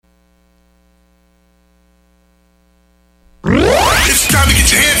time to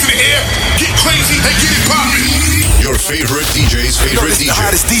get your hands in the air, get crazy, and get it poppin'. Your favorite DJ's favorite DJ. The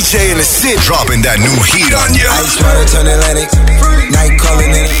hottest DJ in the city. Dropping that new heat on you. Ice water turn Atlantic. Night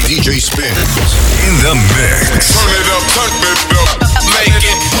calling in. DJ Spin. In the mix. Turn it up, make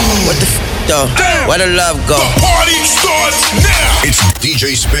it. What the f*** though? Damn. Where the love go? The party starts now. It's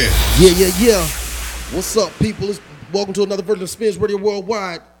DJ Spin. Yeah. What's up, people? Welcome to another version of Spins Radio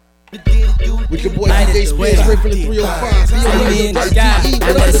Worldwide. With your boy DJ Spin, straight from the 305.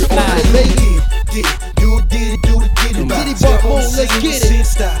 Diddy Bop Moon, let's get it.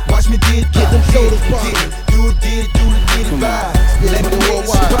 Watch me get them shoulders poppin'. You did it, Spins Radio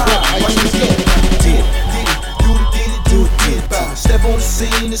Worldwide. Step on the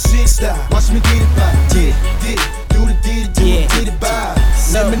scene, the shit style. Watch me get it by. Did it by.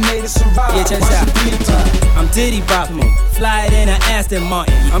 Lemonade and survive. Yeah, check this out. I'm Diddy Bop, fly it in an Aston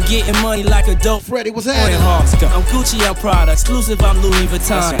Martin. I'm getting money like a dope. Freddie, what's happening? I'm Gucci, I'm Prada, exclusive, I'm Louis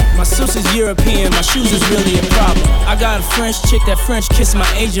Vuitton. My suits is European, my shoes is really a problem. I got a French chick that French kiss my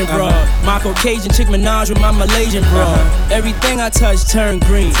Asian broad. My Caucasian chick Minaj with my Malaysian broad. Everything I touch turn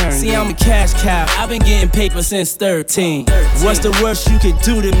green. See, I'm a cash cow, I've been getting paper since 13. What's the worst you could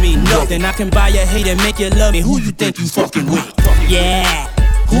do to me? Nothing. I can buy your hate and make you love me. Who you think you fucking with? Yeah.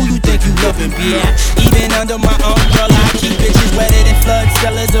 Who you think you loving, bitch? Even under my umbrella, I keep bitches wetter than flood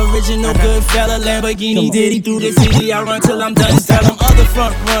sellers. Original good fella, Lamborghini Diddy through the city. I run till I'm done. Tell them other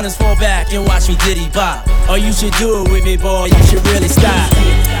front runners fall back and watch me Diddy Bop. Or you should do it with me, boy. You should really stop.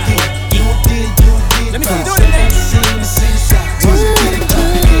 Let me see you do it now.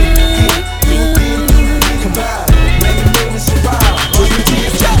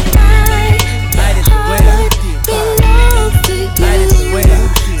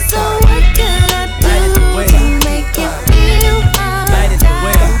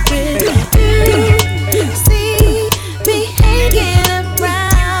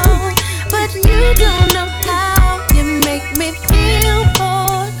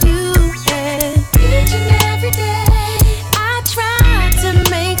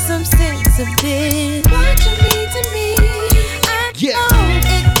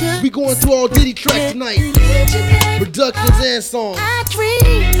 Going through all Diddy tracks tonight, productions and songs.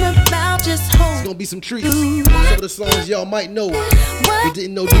 It's gonna be some treats. Some of the songs y'all might know, but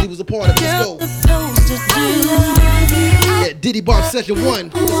didn't know Diddy was a part of. Let's go. Yeah, Diddy Bop Session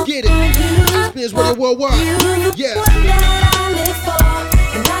 1. Let's get it. Spins Radio Worldwide. Yeah.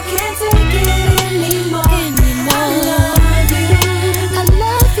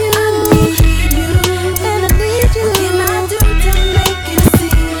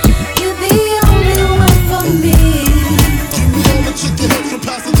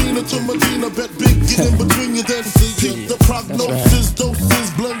 To Medina, bet big, get in between you, then see the prognosis, doses,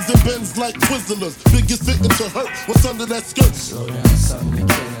 blends and bends like Twizzlers. Biggest fitting to hurt, what's under that skirt?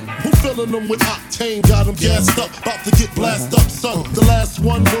 Who filling them with octane, got them gassed up, about to get blasted up, son. The last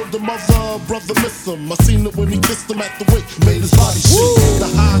one, word the mother, brother miss him. I seen it when he kissed him at the wake, made his body shake. The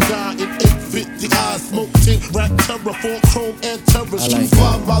high guy in 850 eyes, smoke tint, rap terror, 4 chrome and terror. Street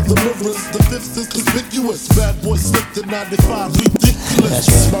fly by the rivers, the fifth is conspicuous. Bad boy slipped in 95, ridiculous.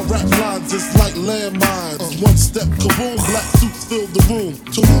 My rap lines is like landmines. One step, kaboom, black suits fill the room.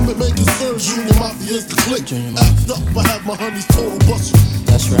 To whom it may concern, Junior Mafia is the click. Act up, I have my honeys total bust.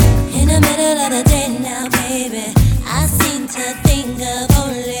 That's right. In the middle of the day now, baby, I seem to think of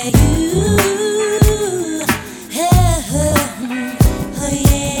only you. Oh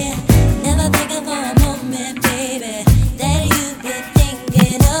yeah, never thinking for a moment, baby, that you be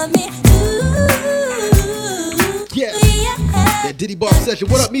thinking of me. Ooh, yeah. That Diddy Bop Session.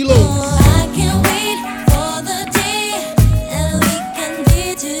 What up, Milo? I can't wait for the day that we can be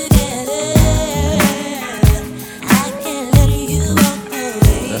together. I can't let you walk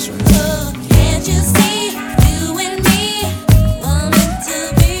away. That's right. Oh, can't you see you and me want to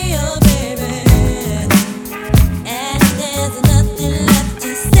be your baby? And there's nothing left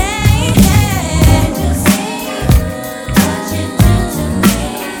to say. Can't you see what you do to me?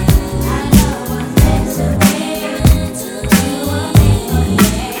 I know I'm meant to be.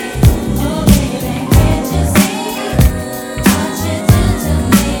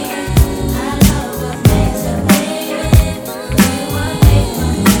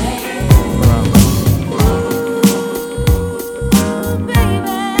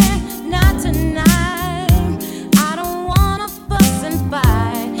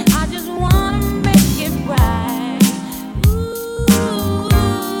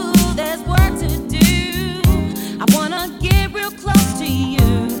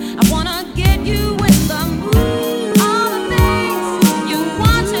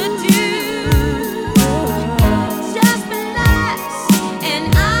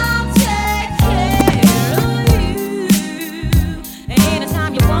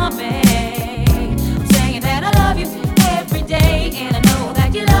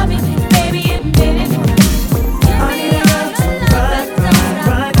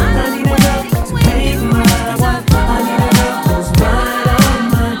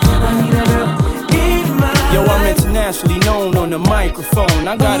 alone.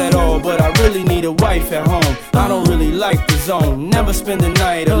 I got it all, but I really need a wife at home. I don't really like the zone, never spend the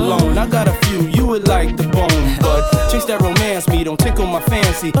night alone. I got a few, you would like the bone, but chicks that romance me don't tickle my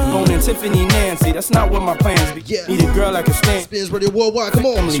fancy. Bone and Tiffany Nancy, that's not what my plans be. Need a girl I can stand. Spins Radio Worldwide, come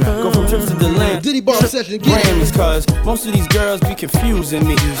on. Go from trips to the land. Diddy Bomb Session again. Grammys, cause most of these girls be confusing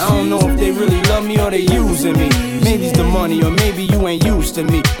me. I don't know if they really love me or they using me. Maybe it's the money or maybe you ain't used to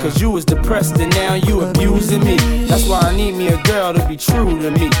me. Cause you was depressed and now you abusing me. That's why I need me a girl to be true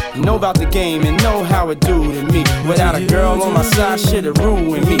to me. Know about the game and know how it do to me. Without a girl on my side, shit'll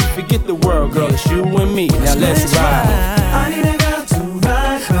ruin me. Forget the world, girl, it's you and me. Now let's ride. I need a girl to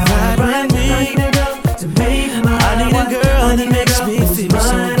ride with me. I need a girl to make my I need a girl that makes me feel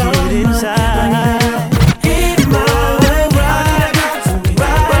so good inside.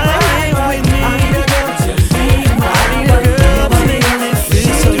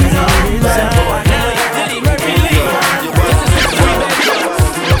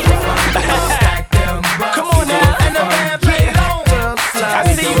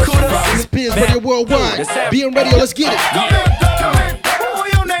 Radio Worldwide, being radio, let's get it.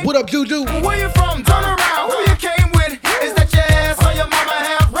 What up, Doo-Doo? Where you from? Turn around. Who you came with? Is that your ass or your mama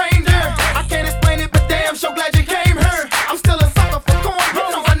half reindeer? I can't explain it, but damn, so glad you came here. I'm still a sucker for corn,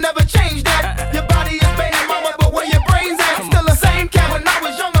 no, I never changed that. Your body is baby mama, but where your brains at? Still the same cat when I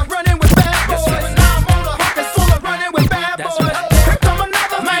was younger, running with bad boys. Now I'm older, pockets full of running with bad boys. Here come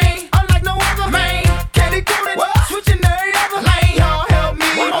another man, unlike no other man. Candy coated, switching every other lane. Y'all help me,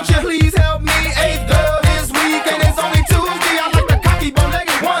 won't you please help me? Eighth girl this week and it's only Tuesday. I like the cocky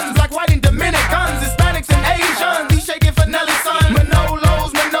bow-legged ones, like white and Dominicans, Hispanics and Asians. He shaking for Nelly son,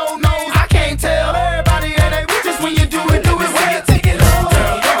 Manolos, Manonos. I can't tell everybody and they just when you do it well. Take it low,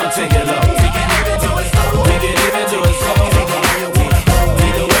 girl, go and take it low. We can even do it slow. We can even do it slow.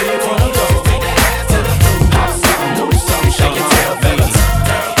 Either way you wanna go, take that ass to the floor. Hot something, do something, shake your tail feathers.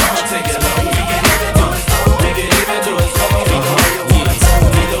 Girl, go and take it low. We can even do it slow. We can even do it slow.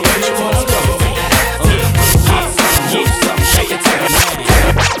 Either way you wanna go, take that ass to the floor. Hot something, do something, shake your tail feathers.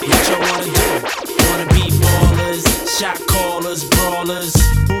 What y'all wanna do? Wanna be ballers, shot callers, brawlers,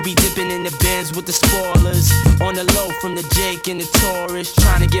 who be dipping in the bins with the spoilers. On the low from the Jake and the Taurus,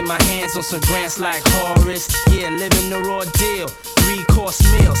 trying to get my hands on some grants like Horace. Yeah, living the raw deal, 3-course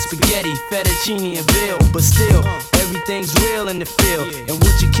meal, spaghetti, fettuccine and veal. But still, everything's real in the field, and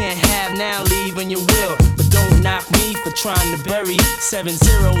what you can't have now, leave when you will. But don't knock me for trying to bury 7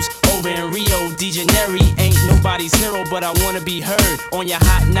 zeros over in Rio de Janeiro. Ain't nobody's hero, but I wanna be heard on your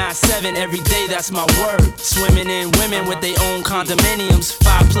hot 9-7 every day, that's my word. Swimming in women with their own condominiums,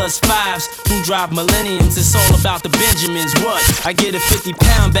 5+5s who drive millenniums. It's all about the Benjamins, what? I get a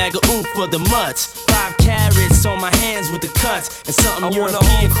 50-pound bag of oof for the mutts, 5 carats on my hands with the cuts, and something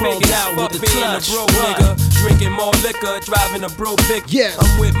European chromed out with the clutch. Nigga, drinking more liquor, driving a bro pick. Yeah,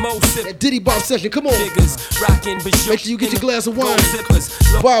 I'm with Mo Sip. That Diddy Bomb Session, come on. Niggas rocking Bajou. Make sure you get your glass of wine.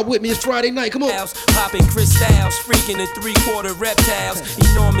 Ride with me, it's Friday night, come on. Popping crystals, freaking the 3/4 reptiles.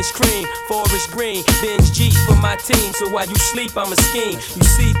 Enormous cream, forest green, binge G for my team. So while you sleep, I'm a scheme. You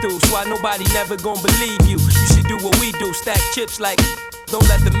see through, so why nobody never gonna believe you. You should do what we do, stack chips like. Don't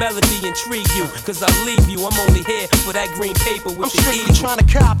let the melody intrigue you, cause I'll leave you. I'm only here for that green paper with I'm the strictly eagle. trying to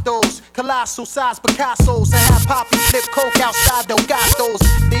cop those colossal size Picassos and have Poppy flip coke outside Delgados.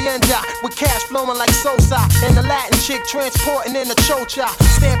 The Enda with cash flowing like Sosa, and the Latin chick transporting in a chocha.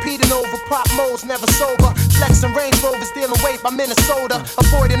 Stampeding over pop modes, never sober. Flexing Range Rovers, dealing weight by Minnesota.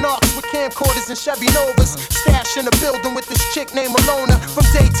 Avoiding arcs with camcorders and Chevy Novas. Stash in the building with this chick named Alona from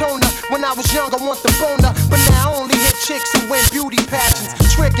Daytona. When I was young, I want the boner, but now I only hit chicks who win beauty pageants.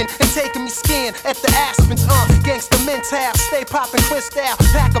 Tricking and taking me skiing at the Aspens, gangsta mental, stay popping crystal,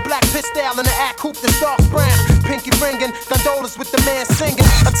 pack a black pistol in the act coupe that's dark brown, pinky ringing, gondolas with the man singing,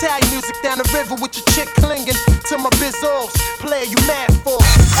 Italian music down the river with your chick clinging to my bizzos, player you mad for,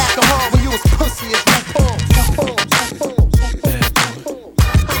 alcohol when you was pussy as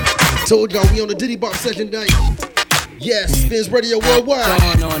Told y'all we on the Diddy Bomb Session night. Yes, Spins Radio Worldwide.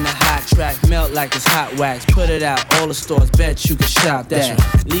 Going on the hot track, melt like it's hot wax. Put it out, all the stores, bet you can shop that.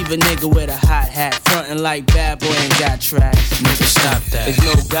 Leave a nigga with a hot hat, frontin' like bad boy ain't got tracks. Nigga, stop that. There's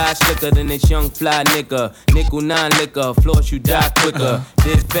no guy slicker than this young fly nigga. Nickel 9 liquor, floss you die quicker.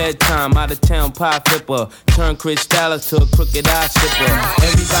 This bedtime, out of town pie flipper. Turn Chris Dallas to a crooked eye slipper.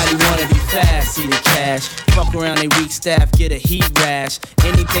 Everybody wanna be fast, see the cash. Fuck around they weak staff, get a heat rash.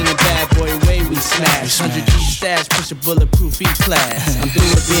 Anything in bad boy way we smash. 100 G stash, push a bulletproof E-class. I'm through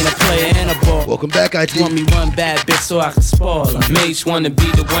with being a player and a ball. Welcome back, IT. Want me one bad bitch so I can spoil her. Mates wanna be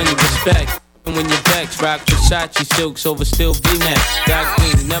the one you respect. When your backs rock Versace silks over still V-Max. Got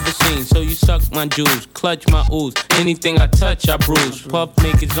green, never seen, so you suck my jewels. Clutch my ooze, anything I touch I bruise. Puff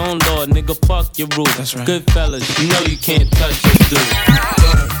make his own law, nigga fuck your rules. That's right. Good fellas, you know you can't touch this dude.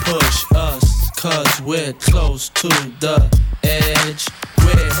 Don't push us, cause we're close to the edge.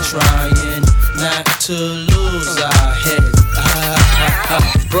 We're trying not to lose our heads.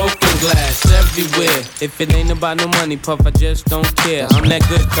 Broken glass everywhere. If it ain't about no money, Puff, I just don't care. I'm that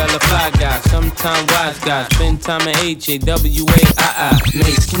good fella, fly guy, sometime wise guy. Spend time at H-A-W-A-I-I.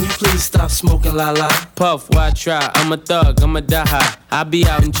 Mace, can you please stop smoking la-la? Puff, why try? I'm a thug, I'm a die high. I be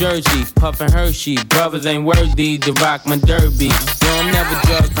out in Jersey, puffin' Hershey. Brothers ain't worthy to rock my derby. No, I'm never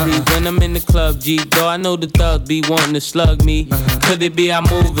drug free when I'm in the club, G. Though I know the thugs be wanting to slug me. Could it be I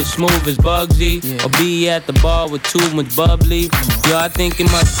move as smooth as Bugsy? Or be at the bar with too much bubbly? Yo, I think it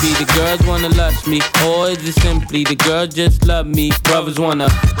must be the girls wanna lust me. Or is it simply the girls just love me? Brothers wanna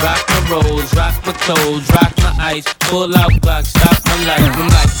rock my rolls, rock my clothes, rock my ice, pull out Glock, stop my life. I'm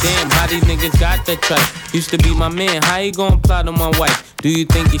like, damn, how these niggas got that tripe? Used to be my man, how he gon' plot on my wife? Do you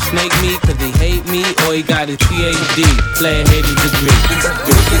think he snake me cause he hate me? Or he got his PhD, player hating degree?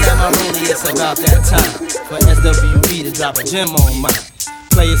 Looking at my rollie, it's about that time for SWB to drop a gem on mine.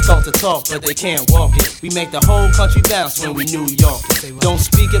 Players talk to talk, but they can't walk it. We make the whole country bounce when we New York it. Don't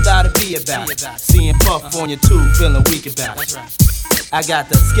speak about it, be about it. Seeing Puff on your tube, feeling weak about it. I got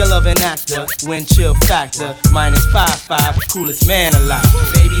the skill of an actor, wind chill factor, minus 5'5", coolest man alive.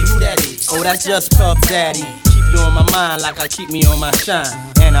 Baby, who that is? Oh, that's just Puff Daddy. Keep you on my mind like I keep me on my shine.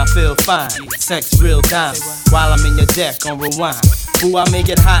 And I feel fine, sex real diamond. While I'm in your deck on rewind. Ooh, I make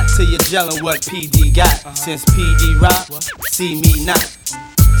it hot till you're gelling what PD got. Since PD rock, see me not.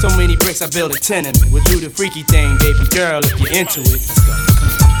 So many bricks, I build a tenement. We'll do the freaky thing, baby girl, if you're into it. Let's go.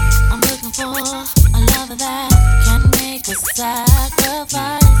 I'm looking for a lover that can make a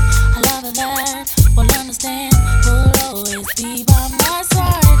sacrifice. A lover that will understand, will always be by my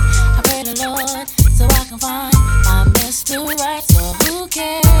side. I pray the Lord so I can find my Mr. Right. So who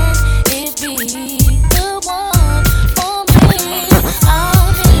cares if he's the one for me?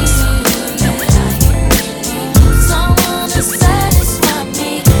 I'll need someone to satisfy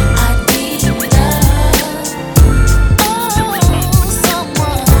me.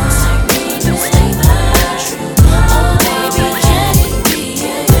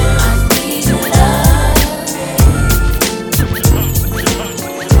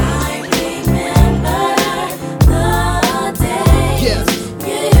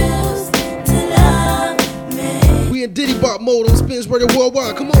 Diddy Bop mode on Spins Radio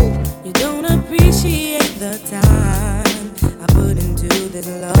Worldwide. Come on. You don't appreciate the time I put into this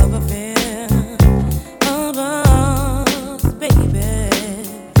love affair of us, baby.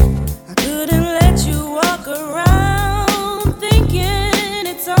 I couldn't let you walk around thinking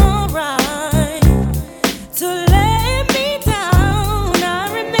it's alright to let me down. I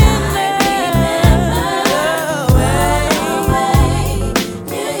remember the way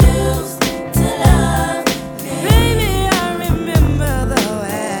you used to love me. Baby, I remember the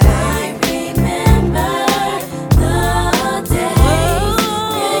way. I remember the days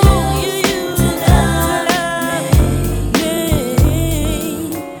you used to love me.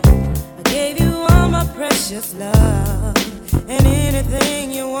 I gave you all my precious love and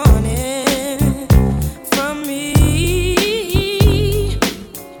anything you wanted from me.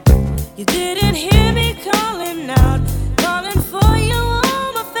 You didn't hear me calling out, calling for your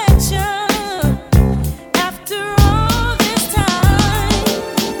warm affection. After all this time,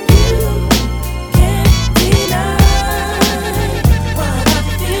 you can't deny what I'm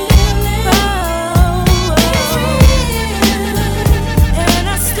feeling. And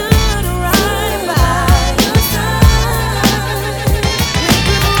I stood right by your side,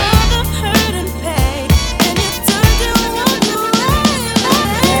 making right.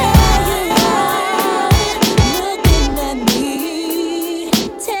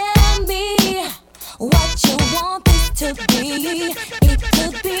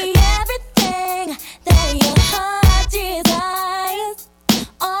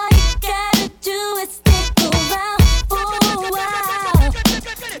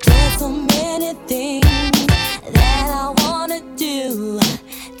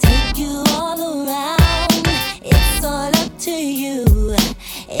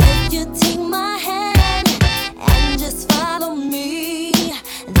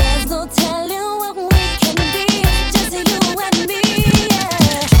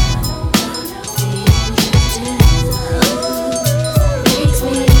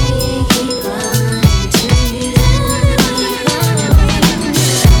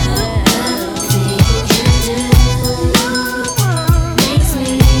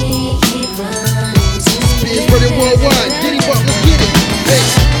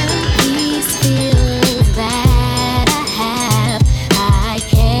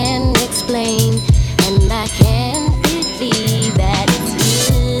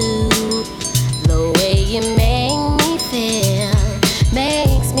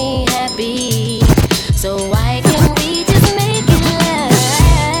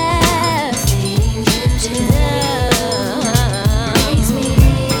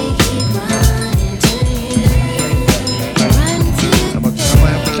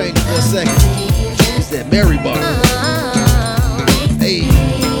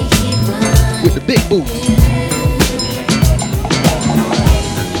 booth.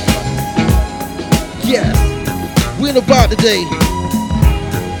 Yes, we're in the vibe today.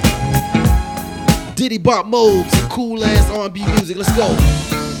 Diddy Bop Mode, some cool ass R&B music. Let's go.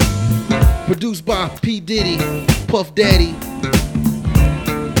 Produced by P. Diddy, Puff Daddy,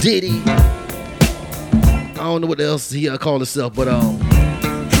 Diddy. I don't know what else he called himself, but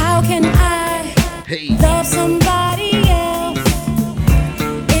how can I love somebody else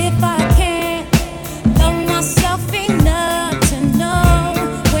if I can't love myself enough to know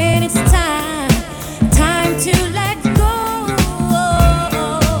when it's time to let go?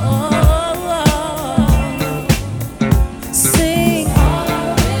 Sing. All I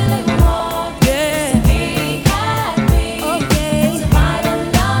really want is to be happy. Okay. To find a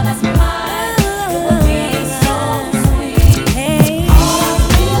love that's mine. It would be so sweet. Hey. All I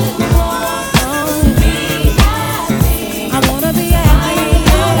really want is to be happy. I wanna be happy.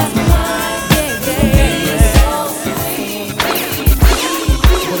 That's mine. Yeah. So sweet.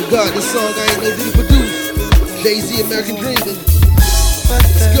 Swear to God, this song I ain't no Diddy produced. Jay-Z, American Dreaming.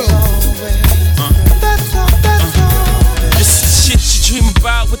 Let's go. This is the shit you dream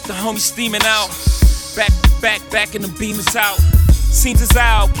about with the homies steaming out. Back and the beamers out. Seems as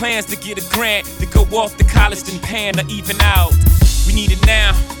our plans to get a grant to go off to college and pan or even out. We need it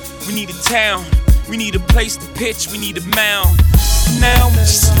now, we need a town, we need a place to pitch, we need a mound. Now I'm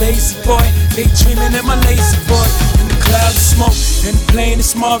just a lazy boy, daydreaming in my lazy boy. In the cloud of smoke, and the plane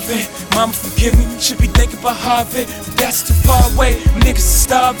is Marvin. Mama forgive me, should be thinking about Harvard, but that's too far away. Niggas are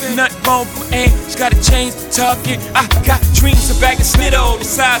starving, nothing wrong with my aim, just gotta change the target. I got dreams of bag of Snitto, the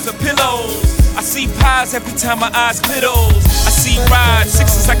size of pillows. I see pies every time my eyes glitters. I see rides,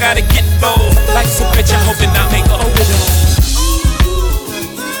 sixes, I gotta get those. Life's a bitch, I hope that I make a widow.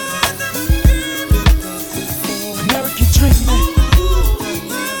 American dreaming.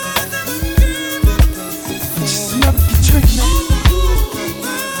 Just American dreaming.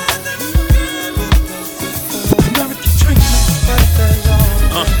 American dreaming.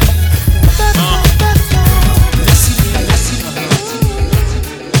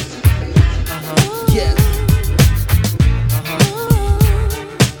 Yeah.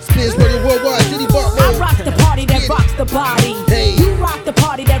 Spins Radio Worldwide, Diddy Bop Mode. I rock the party that rocks the body. Hey. You rock the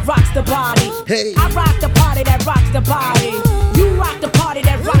party that rocks the body. Hey. I rock the party that rocks the body. You rock the party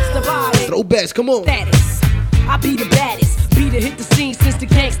that rocks the body. Throwbacks, come on. Status. I be the baddest. Be to hit the scene since the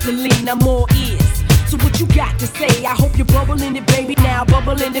gangster lean. I'm all ears. So what you got to say? I hope you're bubbling it, baby. Now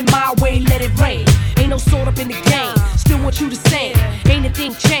bubbling it my way, let it rain. Ain't no sort up in the game. Still want you to sing. Ain't a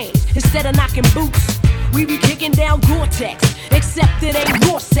thing changed. Instead of knocking boots, we be kicking down Gore-Tex. Except it ain't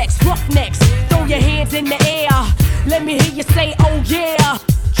raw sex, roughnecks. Throw your hands in the air. Let me hear you say, oh yeah.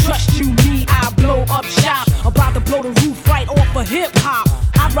 Trust you, me, I blow up shop. About to blow the roof right off of hip hop.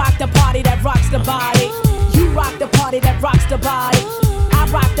 I rock the party that rocks the body. You rock the party that rocks the body. I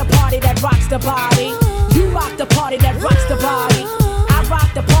rock the party that rocks the body. You rock the party that rocks the body. I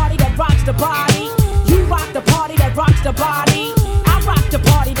rock the party that rocks the body. You rock the party that rocks the body. I rock the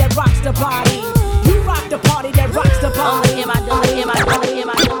party that rocks the body. You rock the party that rocks the body.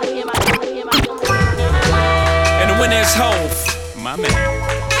 And the winner is Hov, my man.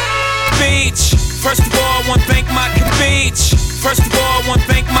 Beach. First of all, I want to thank my beach. First of all, I want to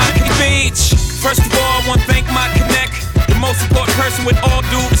thank my beach. First of all, I want to thank my connect. The most important person with all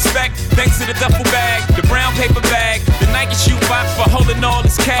due respect. Thanks to the duffel bag, the brown paper bag, the Nike shoe box for holding all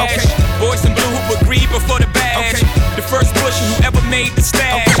this cash. Okay. Boys in blue who agreed before the badge. Okay. The first pusher who ever made the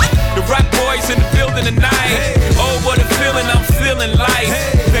stash. Okay. The rock boys in the building tonight. Hey. Oh, what a feeling, I'm feeling life.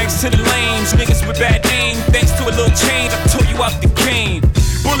 Hey. Thanks to the lanes, niggas with bad aim. Thanks to a little change, I tore you out the game.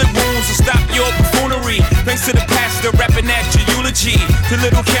 Bullet wounds will stop your buffoonery. Thanks to the pastor rapping at your eulogy. To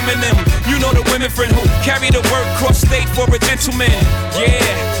little Kim and them, you know the women friend who carry the word cross state for a gentleman. Yeah,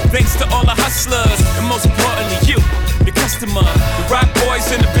 thanks to all the hustlers, and most importantly you, the customer. The rock boys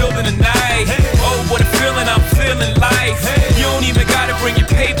in the building tonight. Oh, what a feeling, I'm feeling life. You don't even gotta bring your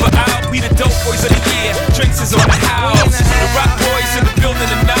paper out. We the dope boys of the year, drinks is on the house. The rock boys in the building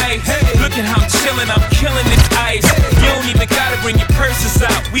tonight. Look at how I'm chilling, I'm killing this ice. You don't even gotta bring your purses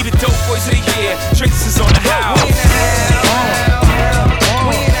out. We the dope boys of the year, drinks is on the house.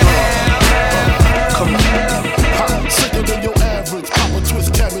 Come on. Sicker than your average. Pop a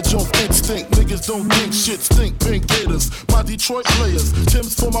twist cabbage off instinct. Niggas don't think shit stink. Pink Gators, my Detroit players.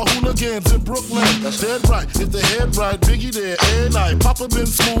 Tim's for my hooligans in Brooklyn. Dead right, if the head right, Biggie there, and I. Papa been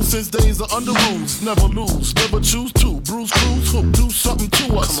smooth since days of under rules. Never lose, never choose to. Bruce Cruz, who do something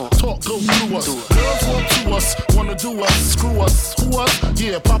to us. Talk goes through us. Girls want to us, wanna do us, screw us, who us?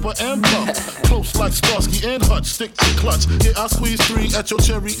 Yeah, Papa and Pump. Close like Starsky and Hutch, stick to clutch. Yeah, I squeeze 3 at your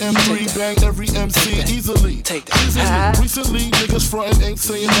cherry M3, bang every MC easily. Take that. Recently, niggas frontin' ain't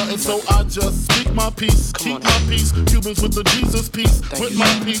saying nothing, so I just speak my peace, keep my peace. Cubans with the Jesus peace, with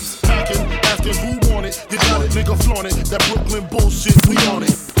my peace. Packing, asking who want it. You got it, nigga, flaunt it. That Brooklyn bullshit, we on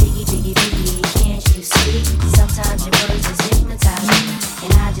it. Biggie, biggie, biggie, can't you see? Sometimes your words just hypnotize me,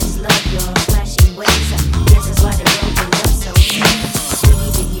 and I just love your flashy ways. This is why they're open up so deep.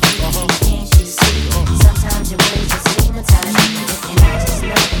 Biggie, biggie, biggie, can't you see? Sometimes your words just hypnotize me, and I just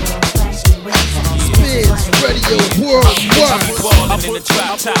love your flashy ways. Spins Radio Worldwide. Ballin' in the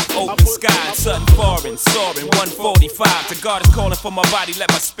drop top, open sky, sudden foreign, soaring, 145. The God is calling for my body, let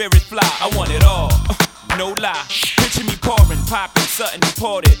my spirit fly. I want it all. No lie, picture me pouring, popping, something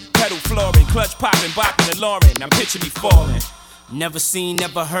imported. Pedal flooring, clutch popping, bopping and Lauren. Now picture me falling. Never seen,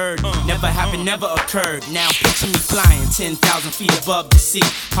 never heard, never happened, never occurred. Now picture me flying 10,000 feet above the sea.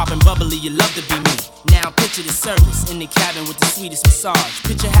 Popping bubbly, you love to be me. Now picture the service in the cabin with the sweetest massage.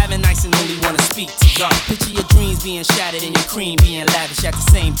 Picture having nice and only wanna speak to God. Picture your dreams being shattered and your cream being lavish at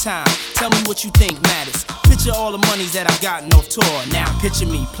the same time. Tell me what you think matters. Picture all the monies that I've gotten off tour. Now picture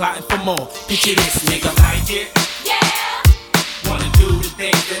me plotting for more. Picture this, nigga. Like it? Yeah. Wanna do the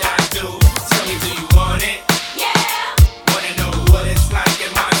things that I do. Tell me, do you want it? Yeah. Wanna know what it's like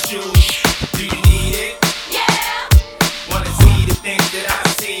in my shoes? Do you need it? Yeah. Wanna see the things that I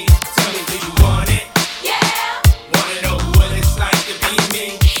see? Tell me, do you want it? Yeah. Wanna know what it's like to be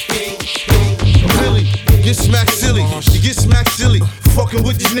me? Really, get smacked silly. You get smacked silly. Fucking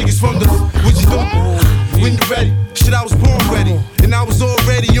with these niggas from the. What you doing? When you ready? Shit, I was born ready. And I was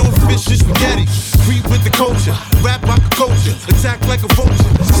already on fish and spaghetti. Creep with the culture. Rap like a culture. Attack like a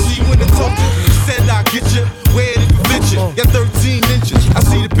vulture. See when I told you. Said I'll get you. Where did it fit you? Got 13 inches. I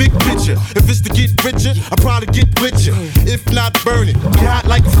see the big picture. If it's to get richer, I probably get with you. If not, burn it. Get hot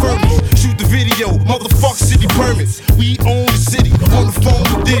like a furnace. Shoot the video. Motherfuck city permits. We own the city. On the phone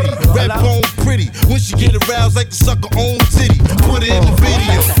with Diddy. Red bone pretty. When she get aroused like the sucker own titty. Put it in the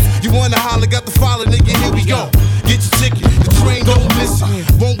video. You wanna holler, got the follow, nigga, here we go. Get your ticket, the train don't miss it.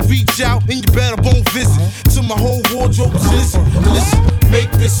 Won't reach out, and you better won't visit. Till my whole wardrobe is listen.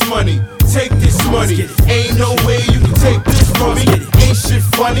 Make this money, take this money. Ain't no way you can take this from me. Ain't shit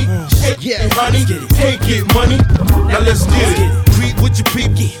funny, shake it, honey. Take it, money, now let's get it. Creep with your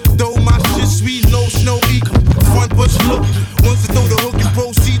people, throw my shit sweet, no snow equal. Front but you look, once I throw the hook and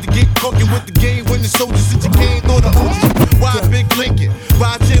proceed to get cooking with the game. When the soldiers since you came, throw the OG. Why Big Lincoln?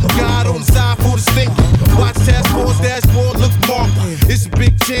 Why Jim God on the side for the stinking? Watch task force dashboard, look marked. It's a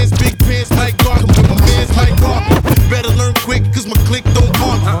big chance, big pants, Mike Garden. With my man's Mike Garden. Better learn quick, cause my clique don't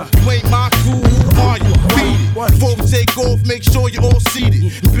argue. You ain't my crew, who are you? Beat it. Before we take off, make sure you're all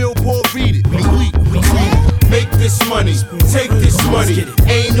seated. And Billboard read it. And we make this money, take this money.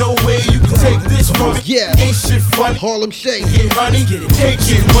 Ain't no way you can take this from me. Yeah. Ain't shit funny. Harlem Shake. Get money, take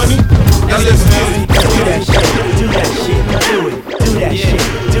it, money. Now let's get it. Do that shit, do that shit, do it. Do that shit,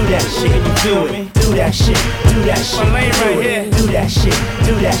 do that shit, you do it. Do that shit, do that shit, do it. Do that shit,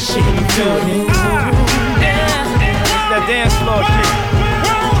 do that shit, you do it. That dance floor shit.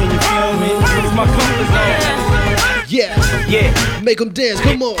 Can you feel me? It's my comfort zone. Yeah. Yeah. Make them dance,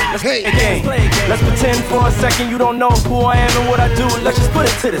 come on. Hey. Let's pretend for a second you don't know who I am and what I do. Let's just put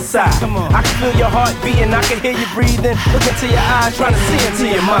it to the side. Come on. I can feel your heart beating, I can hear you breathing. Look into your eyes, trying to see into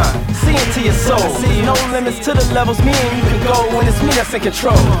your mind, see into your soul. No limits to the levels me and you can go. When it's me that's in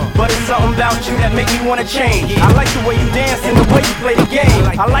control. But it's something about you that make me wanna change. I like the way you dance and the way you play the game.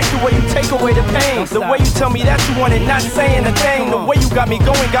 I like the way you take away the pain. The way you tell me that you want it, not saying a thing. The way you got me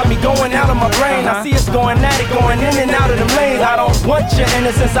going out of my brain. I see us going at it, going in and out of them lanes. I don't want your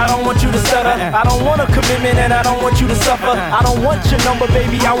innocence, I don't want you to stutter. I don't want a commitment and I don't want you to suffer. I don't want your number,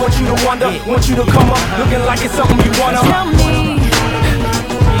 baby, I want you to wonder. Want you to come up looking like it's something you wanna. Tell me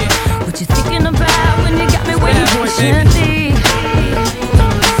what you thinking about when you got me waiting patiently.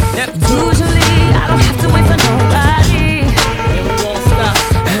 Usually I don't have to wait for nobody.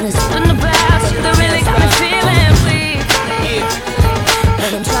 And it's something about you that really got me feeling weak.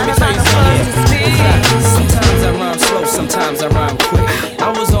 And I'm trying to find the words to speak. Sometimes I rhyme slow, sometimes I rhyme quick. I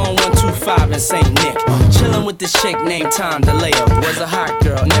was on 125 in St. Nick, chillin' with this chick named Tom DeLeo. Was a hot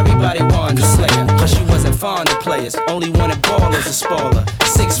girl and everybody wanted to slay her, but she wasn't fond of players, only wanted ballers to spoil her.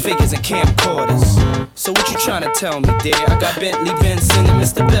 6 figures and camcorders. So what you tryna tell me, dear? I got Bentley Benson and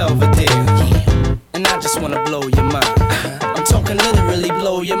Mr. Belvedere, and I just wanna blow your mind. I'm talking literally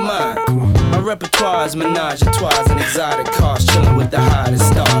blow your mind. My repertoire is menage a trois and exotic cars, chillin' with the hottest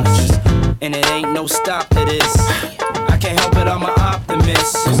stars. And it ain't no stop to this. I'm an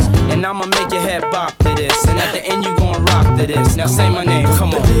optimist. And I'ma make your head bop to this. And at the end, you gon' rock to this. Now say my name,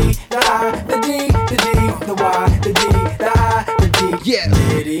 come on. The D, the I, the D, the D, the Y, the D, the I, the D. Yeah.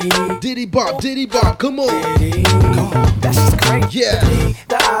 Diddy Bop, come on. Diddy. That's just great. Yeah. The D,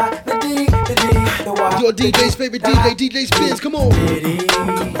 the I, the D, the D, the Y. Your DJ's favorite DJ, DJ Spins, come on. Diddy.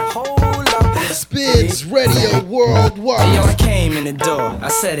 Hold up. Spins Radio Worldwide. Hey, yo, I came in the door, I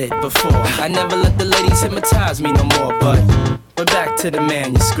said it before. I never let the ladies hypnotize me no more, but back to the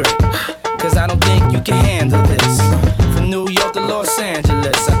manuscript. Cause I don't think you can handle this. From New York to Los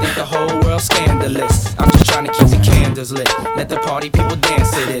Angeles, I think the whole world's scandalous. I'm just trying to keep the candles lit. Let the party people dance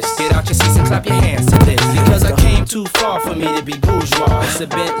to this. Get out your seats and clap your hands to this. Because I came too far for me to be bourgeois. It's a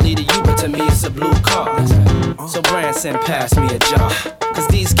Bentley to you, but to me it's a blue car. So Branson passed me a jar. Cause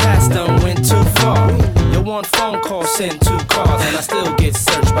these cats done went too far. Your one phone call sent 2 cars, and I still get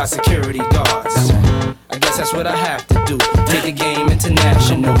searched by security guards. I guess that's what I have to do. Take the game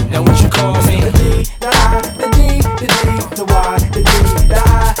international. Now what you call me? The D, the I, the D, the D, the Y, the D, the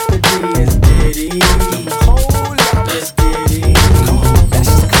I, the D is Diddy. Hold up, it's Diddy. That's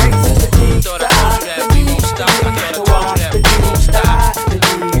just crazy. The D, the I, the D, the D, the Y, the D, the I, the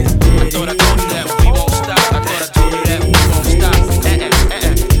D is Diddy. I thought I told you that we won't stop. I thought I told you that we won't stop.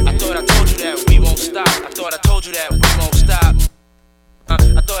 I thought I told you that we won't stop. I thought I told you that we won't stop.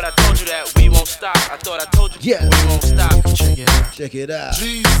 I thought I told you that we won't stop. I thought I told you Yeah. we won't stop. Check it out.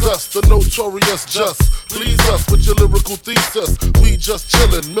 Jesus, the notorious just. Please us with your lyrical thesis. We just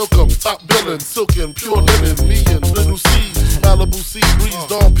chillin', milk 'em, top billin', silkin', pure linen. Me and Little C, Malibu sea breeze,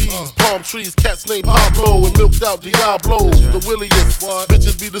 dawn peas, palm trees, cats named Pablo and milked out Diablo. The williest,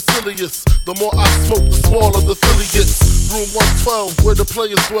 bitches be the silliest. The more I smoke, the smaller the Philly gets. Room 112, where the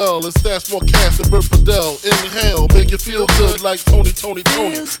players dwell, and stash more cash than Bert Fidel. Inhale, make you feel good like Tony.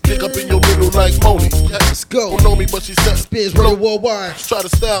 Pick up in your middle like Moni. Let's go. Don't know me, but she said Spins Radio Worldwide. try to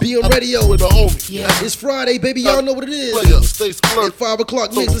style Be on radio. with a homie. It's Friday, baby. Y'all know what it is. Player, stay splurge. At 5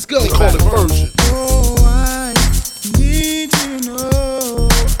 o'clock mix. Let's go. They call it version. Oh, I need to know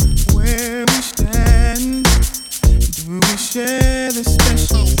where we stand. Do we share the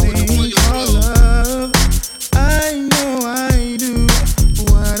special thing called love? I know I do.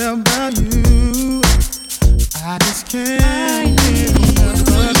 What about you? I just can't live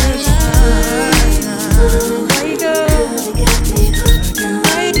another time. Wake up,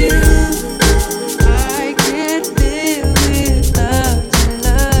 I do. I can't live without your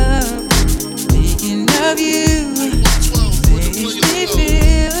love. Thinking of you makes me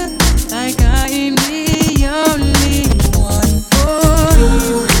feel like I am the only one for you.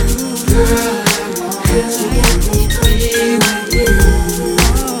 Girl, I want to be with you.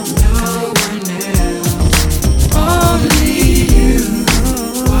 No one else, only you.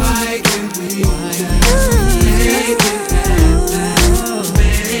 Why can't we make it happen,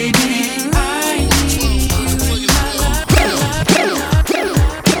 baby? I need you in my life.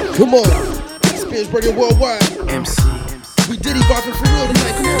 Come on. Spins Radio Worldwide. MC. We Diddy bopping for real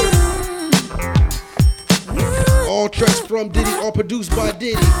tonight. Come on. All tracks from Diddy, all produced by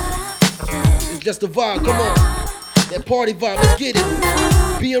Diddy. It's just a vibe. Come on. That party vibe. Let's get it.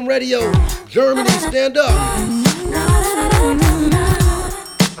 BM Radio. Germany. Stand up.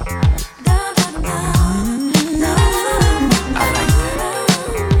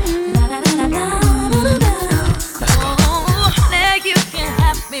 Now you can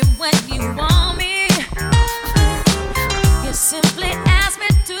have me when you want me. You simply ask me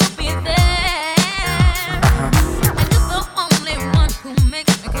to be there. And you're the only one who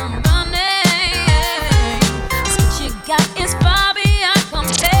makes me come running. 'Cause what you got is far beyond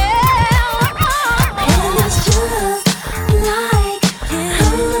compare. And it's just like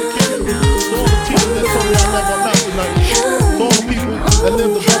For all the people that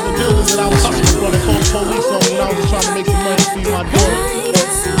live the brother buildings that I was hustling for, they called the police on me when I was just trying to make some money to feed my daughter.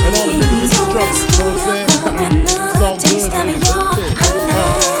 And all the niggas in the struggle, you know what I'm saying? It's all good, baby.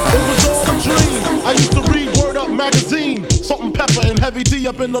 It was all a dream. I used to read Word Up magazine. Salt and Pepper and Heavy D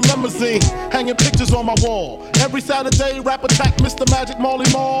up in the limousine. Hanging pictures on my wall. Every Saturday, rap attack Mr. Magic Molly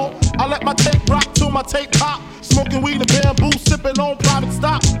Mall. I let my tape rock till my tape pop. Smoking weed and bamboo, sipping on private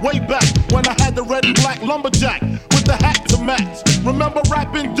stock. Way back when I had the red and black lumberjack with the hat to match. Remember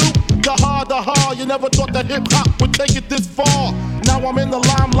rapping Duke? The hard, you never thought that hip hop would take it this far. Now I'm in the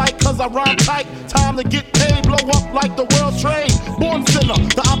limelight cause I rhyme tight. Time to get paid, blow up like the world's trade. Born sinner,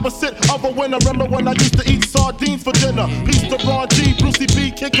 the opposite of a winner. Remember when I used to eat sardines for dinner? Peace to Ron G, Brucey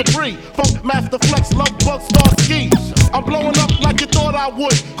B, Kid Capri, Funk Master Flex, Love Bug, Star Ski. I'm blowing up like you thought I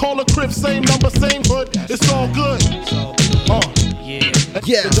would. Call a crib, same number, same hood. It's all good. Yeah.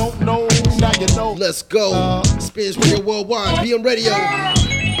 Yeah. You don't know, now you know. Let's go. Spins Radio Worldwide, BM Radio.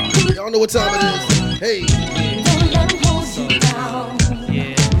 Y'all know what time it is. Hey.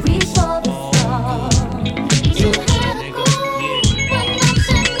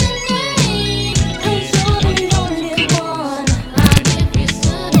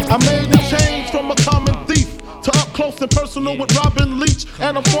 I made a change from a common thief to up close and personal with Robin Leach.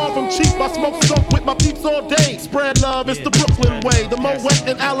 And I'm far from cheap. I smoke soap with my peeps all day. Spread love, it's the Brooklyn way. The Moet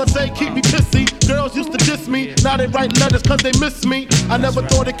and Alizé keep me pissy. Girls used to diss me, now they write letters cause they miss me. I never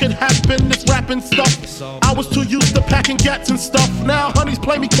thought it could happen, this rapping stuff. I was too used to packing gats and stuff. Now honeys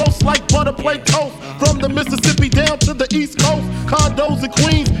play me close like butter play toast. From the Mississippi down to the East Coast. Condos in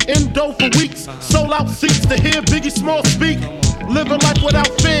Queens, in dough for weeks. Sold out seats to hear Biggie Small speak. Living life without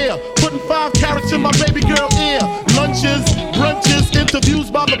fear, putting 5 carats in my baby girl ear. Lunches, brunches, interviews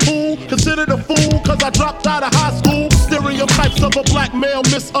by the pool. Considered a fool cause I dropped out of high school. Stereotypes of a black male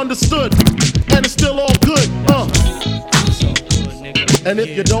misunderstood. And it's still all good, And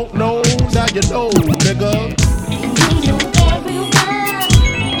if you don't know, now you know, nigga.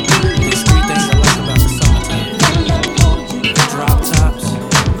 These 3 things I like about the summertime: drop tops,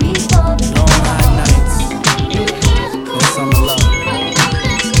 long hot nights, and summer love.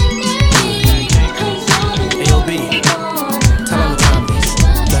 Hey, yo, B, tell me what time it is.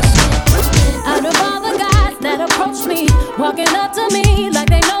 Out of all the guys that approach me, walking up to me like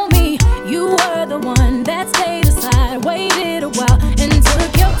they know me, you were the one that stayed aside, waited a while, and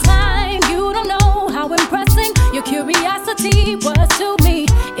took your time. You don't know how impressing your curiosity was to me.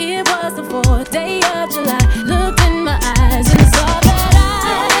 It was the 4th day of July. Looked in my eyes and saw that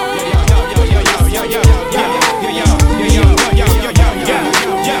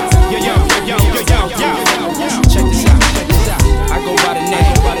Check this out. I go by the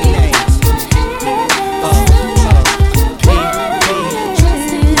names.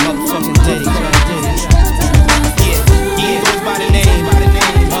 Motherfucking Diddy. Yeah, goes by the name.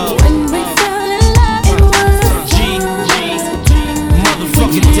 G,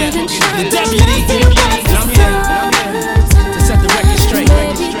 motherfucking deputy. The deputy. And I'm here to set the record straight.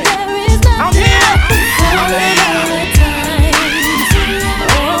 I'm here.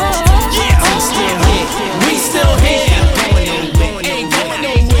 Yeah, I'm still here. We still here. Ain't going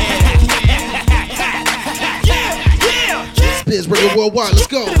nowhere. Yeah. Spins Radio Worldwide, let's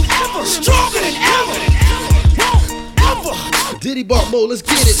go. Stronger than ever. Diddy Bop Mo, let's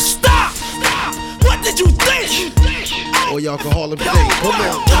get it. Stop. What did you think? Or y'all can haul him today. Come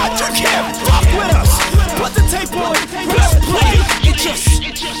on. God, you can't fuck with us. Put the tape on. Press play. It just. We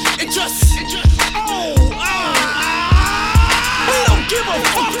don't give a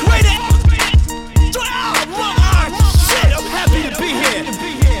fuck. Right it. Shit, I'm happy to be here.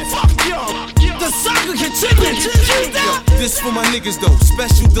 Fuck y'all. The saga continues. This for my niggas though,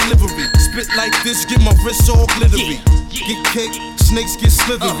 special delivery. Spit like this, get my wrists all glittery. Get cake, snakes get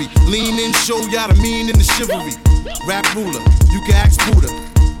slithery. Lean in, show y'all the mean and the chivalry. Rap ruler, you can ask Buddha.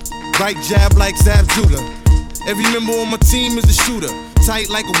 Right jab like Zab Judah. Every member on my team is a shooter. Tight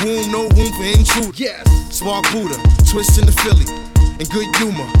like a womb, no room for intruder. Yes. Spark Buddha, twist in the Philly. And good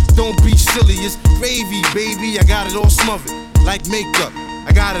humor, don't be silly. It's gravy, baby, I got it all smothered. Like makeup,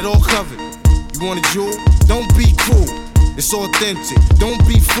 I got it all covered. You want a jewel? Don't be cruel. It's authentic. Don't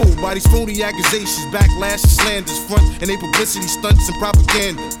be fooled by these phony accusations, backlash, and slanders, front and they publicity stunts and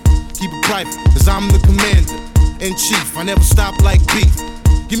propaganda. Keep it private, cause I'm the commander in chief. I never stop like beef.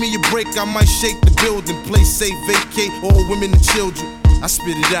 Give me a break, I might shake the building. Play safe, vacate all women and children. I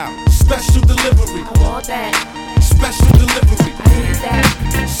spit it out. Special delivery. I want that. Special delivery. I need that.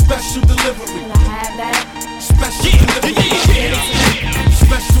 Special delivery. Will I have that? Special delivery.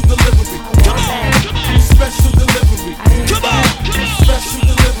 Special delivery. Come on. Special delivery. Come on. Special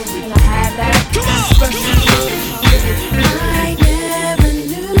delivery. Will I have that? Come on. Special delivery. I never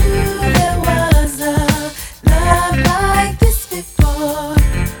knew there was a love like this before.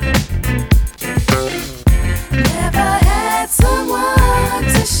 Never had someone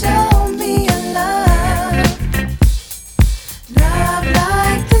to show me a love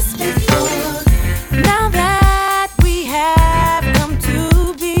like this before. Now that we have come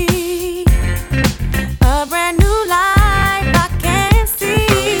to be a brand new life I can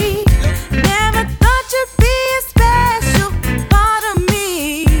see. Never thought you'd be a special part of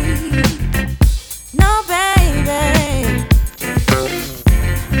me. No, baby.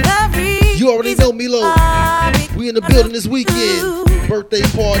 You already know Milo. We in the building this weekend. Birthday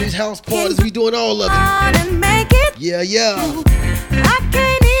parties, house parties, we doing all of it. Yeah, yeah. I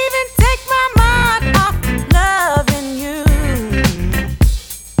can't even take my mind off loving you.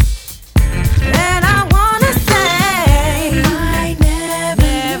 And I wanna say I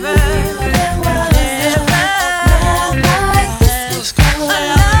never knew there was a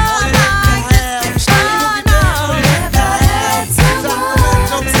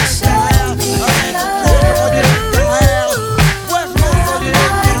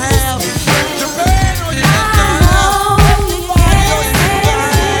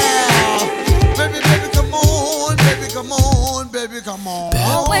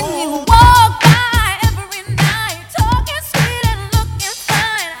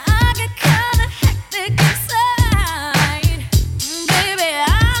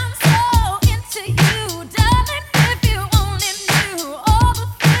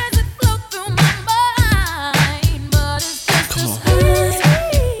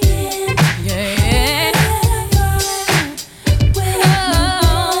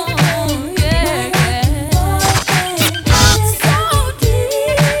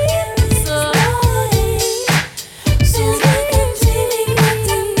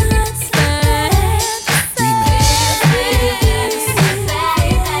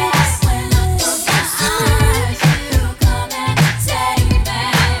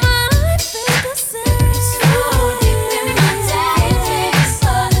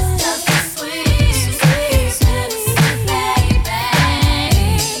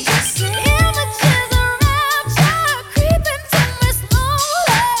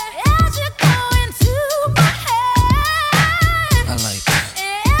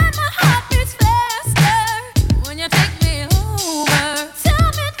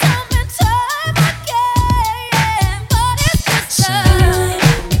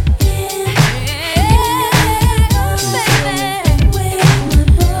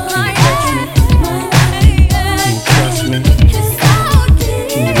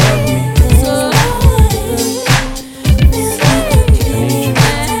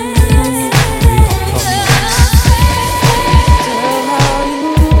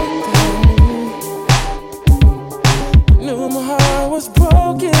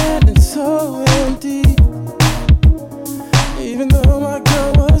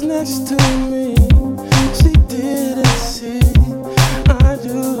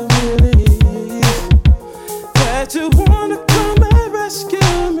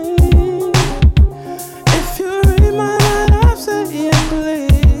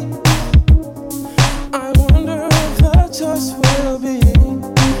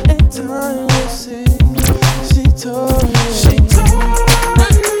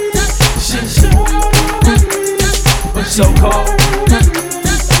so cold.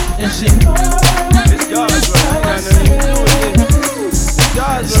 And she, it's God's work. I ain't got nothing to do with it. It's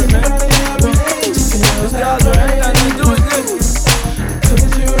God's work, man. It's God's work. I ain't got nothing to do with this.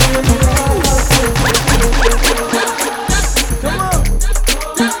 Come on,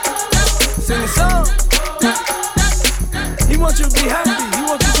 sing a song. He wants you to be happy. He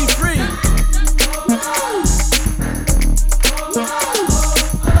wants you to be free.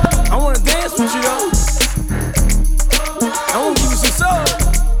 I wanna dance with you though. I wanna give you some soul.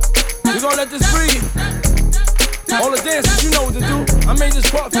 We gonna let this breathe. All the dancers, you know what to do. I made this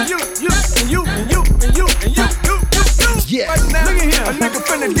part for you, and you, and you, and you, and you. Yeah. Right now, look at here. A nigga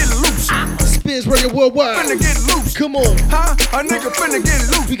finna get loose. Spins Radio Worldwide. Finna get loose. Come on. Huh? A nigga finna get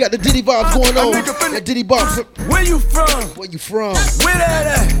loose. We got the Diddy vibes going on. That Diddy vibes. Where you from? Where you from? Where that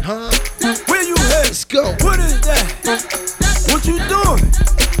at? Huh? Where you at? Let's go. What is that? What you doing?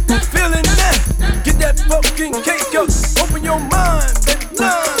 Feeling that? Get that fucking cake up. Open your mind, baby.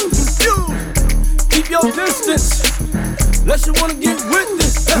 Love, confused. Keep your distance. Unless you wanna get with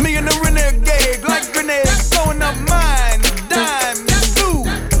this. Me and the renegade, like grenades, blowing up mine, dime, and blue.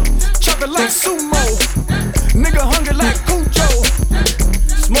 Chopping like sumo. Nigga hungry like Cujo.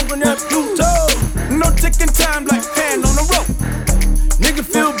 Smoking that Pluto. No ticking time like hand on the rope. Nigga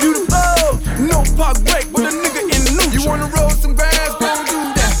feel beautiful. No park break with a nigga in the neutral. You wanna roll some grass, gon' do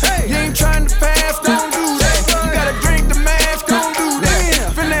that. Hey, you ain't trying to pass, gon' do that. You gotta drink the mash, gon' do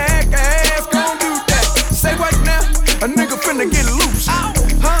that. Finna act a ass, gon' do that. Say what now? A nigga finna get loose. Huh?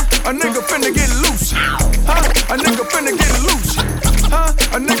 A nigga finna get loose. Huh? A nigga finna get loose. Huh?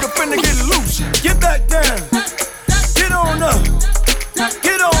 A nigga finna get loose. Get back down. Get on up.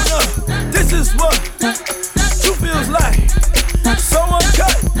 Get on up. This is what you feels like. So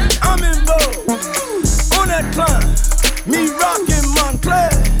uncut. I'm in vogue. On that climb. Me rockin' Montclair.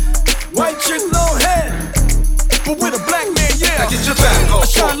 White chick, long hair. But with a black man, yeah. Now get your back off. I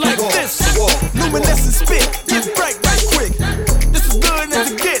shine like this. Luminescent spit. Get bright right quick. This is good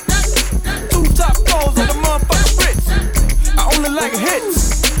as it get. Two top goals on the motherfucking Ritz. I only like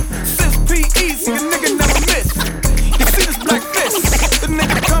hits. 6P easy, a nigga never miss. You see this black fist? The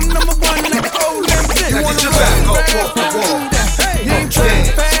nigga come number one like the old M6. Now get your back off the wall. You ain't trying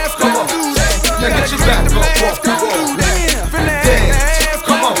to fast, come on. Now get your back off the wall. Dance,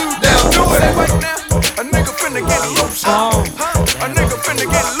 come on, now do it. Right now, a nigga finna get loose. A nigga finna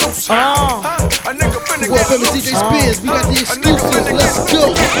get loose. A nigga finna Well, get from loose. DJ Spins, we got the exclusives. Let's go.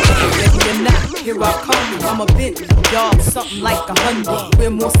 Ready or not, here I come. I'm a Bentley, y'all something like a Hyundai.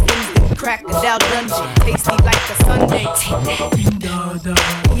 We're more skins than crack a Dow dungeon. Tasty like a Sunday.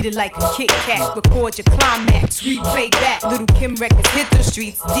 Eat it like a Kit Kat. Record your climax. Replay back. Little Kim records hit the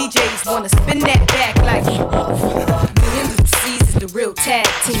streets. DJs wanna spin that back like me and Lil C's is the real tag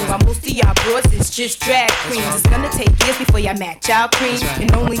team. While most of y'all broads is just drag queens. It's gonna take years before y'all match y'all cream.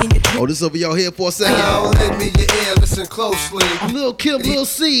 And only in your Oh, this over y'all here for a second. Now let me your ear, listen closely. Lil Kim, Lil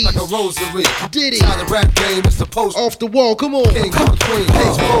C. Like a rosary. Diddy. How the rap game is supposed to. Off the wall, come on. King of the queen,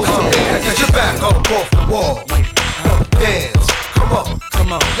 hey, supposed to be. Now get your back up off the wall. Dance, come on,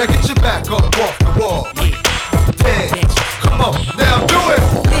 come on. Now get your back up off the wall. Dance, come on, now do it.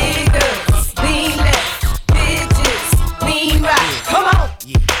 niggas, lean left, bitches, lean right. Come on.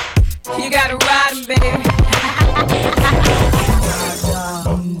 You gotta ride 'em, baby.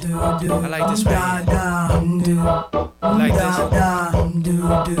 I like this right here. I like this.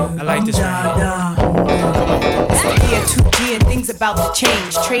 I like this right here. It's the year 2G and things about to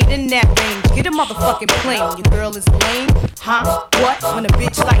change. Trade in that range, get a motherfucking plane. Your girl is lame, huh? What? When a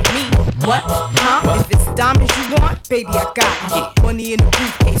bitch like me, what? Huh? If it's diamonds you want, baby, I got it. Money in the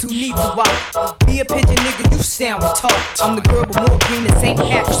briefcase, who needs a wallet? Be a pigeon nigga, you sound retarded. I'm the girl with more green than St.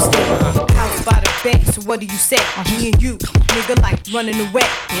 Patrick's Day. House by the bay, so what do you say? Me and you, nigga, like running away.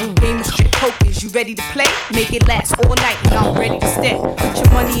 Game of strip poker, you ready to play? Make it last all night and I'm ready to stay. Put your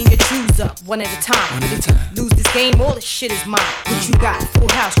money and your shoes up, one at a time. But if you lose this game, all the shit is mine. What you got? Full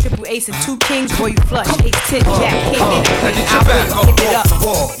house, triple ace, and 2 kings. Boy, you flush. Ace 10, jack, king, and a queen. Now get your back up off the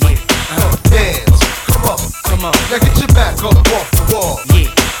wall. Dance, come on, come on. Now get your back up off the wall.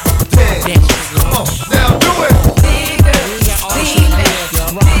 Dance, come on, now do it. Niggas, lean left,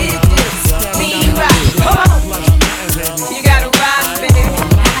 bitches, lean right. Come on, you gotta ride, baby.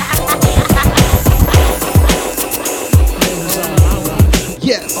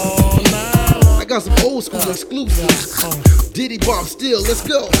 Yes. I got some old school exclusives. Diddy Bomb still, let's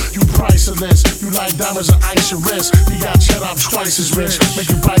go. You priceless, you like diamonds and ice your wrist. You got shut up twice as rich, make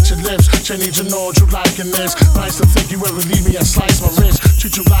you bite your lips. She need to know what you like in this. Nice to think you ever leave me and slice my wrist.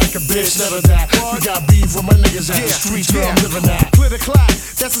 Treat you like a bitch, never that. We got beef with my niggas at the streets where I'm living at. Clear the clock,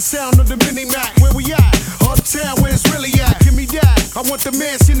 that's the sound of the mini Mac. Where we at? Uptown, where it's really at. Give me that. I want the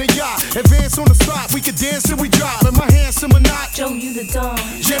mansion in the yacht. Advance on the spot, we can dance till we drop. In my hands, some or not. Joe, you the dawn.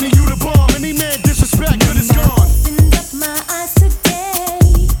 Jenny, you the bomb. Any man disrespect, good is gone. Opened up my eyes today.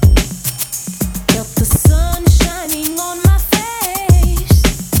 Felt the sun shining on my face.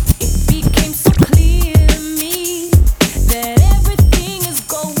 It became so clear to me that everything is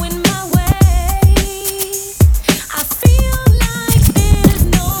going my way. I feel like there's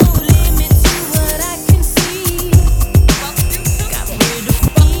no limit to what I can see. Got rid of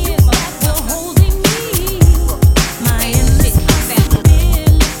fears that were holding me. My endless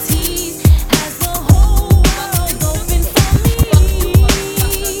possibilities as the whole world opened for me.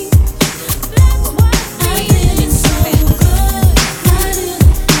 That's why I'm feeling so good.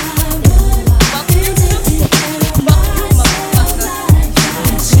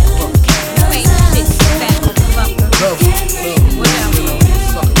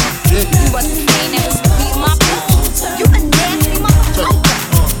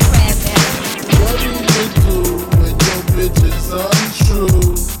 What do you do when your bitch is untrue?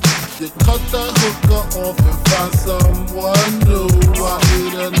 You cut the hooker off and find someone new. I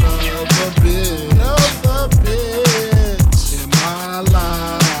need another bitch in my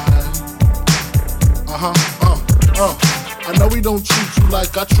life. I know we don't treat you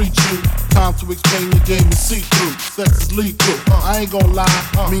like I treat you. Time to explain the game is see-through. Sex is legal. I ain't gon'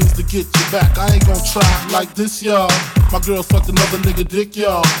 lie, means to get you back. I ain't gon' try like this, y'all. My girl sucked another nigga dick,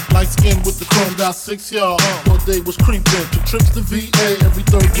 y'all. Light skin with the chromed out 6, y'all. One day was creeping, 2 trips to VA every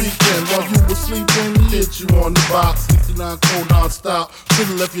 3rd weekend. While you was sleeping, he hit you on the box. 69 cold non-stop.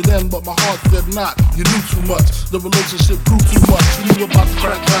 Should've left you then, but my heart said not. You knew too much, the relationship grew too much. You knew about the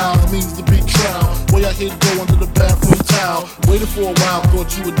crack vows, means the big trial. Way I hit go under the bathroom towel. Waited for a while,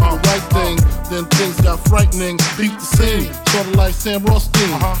 thought you would do the right thing. Then things got frightening, beat the scene. Sorta like Sam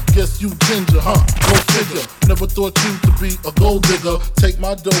Rothstein. Guess you ginger, huh? Go figure. Never thought you to be a gold digger. Take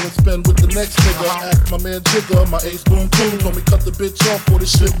my dough and spend with the next nigga. Ask my man Jigger, my ace boom boom. Told me cut the bitch off for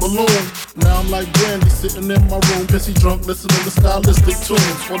this shit balloon. Now I'm like Brandy sitting in my room, pissy drunk, listening to stylistic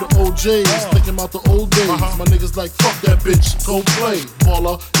tunes. For the OJs, thinking about the old days. My niggas like, fuck that bitch, go play.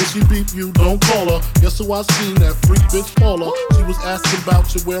 Baller, if she beat you, don't call her. Guess who I seen, that freak bitch Paula. She was asking about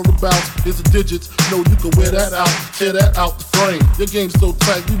your whereabouts. Here's the digits, know you can wear that out. Tear that out the frame. Your game's so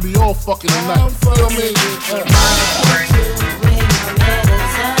tight, we be all fucking tonight. Feel me?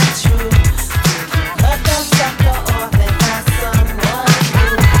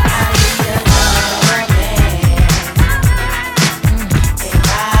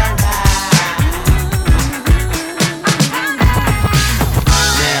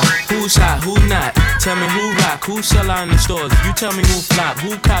 Who's hot, who not? Tell me who rock, who sell out in the stores. You tell me who flop,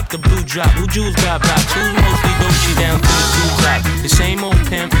 who cop the blue drop, who jewels got blocks, who mostly Gucci down to the two drop. The same old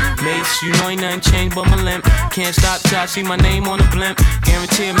pimp, mace, you know ain't nothing changed but my limp. Can't stop till I see my name on the blimp.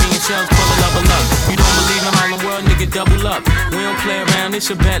 Guarantee a million sales, pull a level up. You don't believe in Harlem World, nigga, double up. We don't play around, it's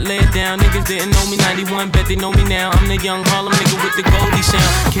a bet, lay it down. Niggas didn't know me 91, bet they know me now. I'm the young Harlem nigga with the Goldie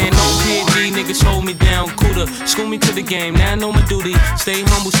sound. Can't no PD, niggas hold me down. Cooler, school me to the game, now I know my duty. Stay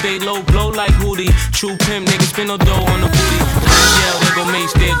humble, stay low, blow like Hootie. True pimp, niggas spin no dough on the booty. Yeah, there go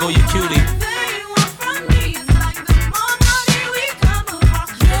Mace, there go your cutie.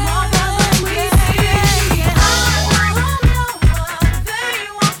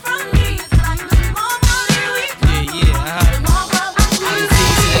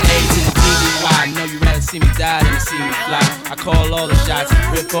 See me die than to see me fly. I call all the shots,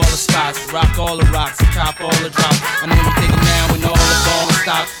 rip all the spots, rock all the rocks, cop all the drops. I know you thinking now when all the ball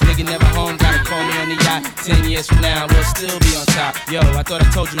stops. Nigga never home, gotta call me on the yacht. 10 years from now, we'll still be on top. Yo, I thought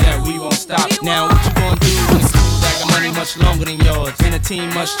I told you that we won't stop. Now what you gonna do when it's cool? I got money much longer than yours, and a team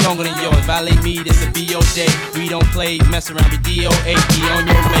much stronger than yours. Violate me, this a BO day. We don't play, mess around, be DOA, be on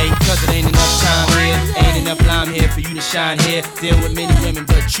your way. Cause it ain't enough time here, ain't enough lime here for you to shine here. Deal with many women,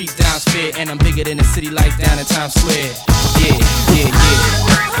 but treat down's fair. And I'm bigger than the city lights down in Times Square. Yeah, yeah,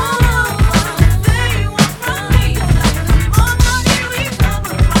 yeah.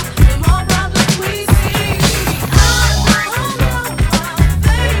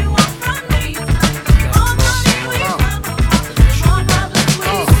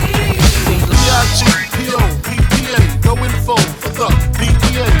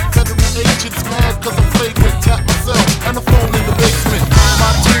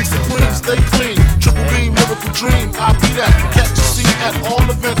 Dream, I'll be that. Catch a seat at all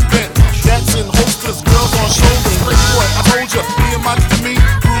events bent. Dancing, hostess, girls on shoulders. Playboy, I told ya, me and my me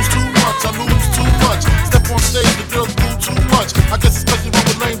bruise too much. I lose too much. Step on stage, the girls do too much. I guess it's cause you run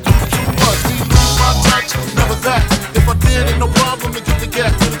with lame dudes.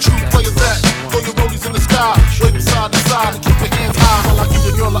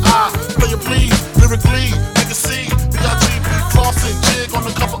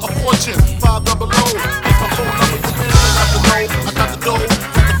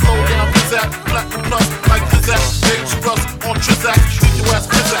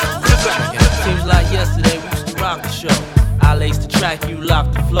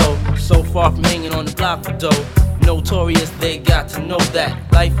 the flow. So far from hanging on the block for dough. Notorious, they got to know that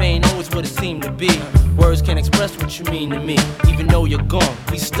life ain't always what it seemed to be. Words can't express what you mean to me. Even though you're gone,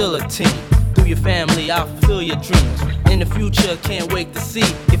 we still a team. Through your family, I'll fulfill your dreams. In the future, can't wait to see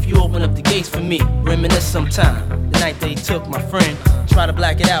if you open up the gates for me. Reminisce sometime, the night they took my friend. Try to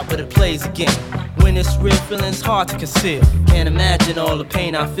black it out, but it plays again. When it's real, feeling's hard to conceal. Can't imagine all the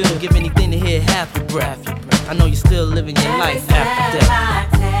pain I feel. Give anything to hear half your breath. I know you're still living your life after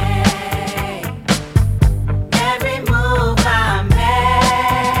death.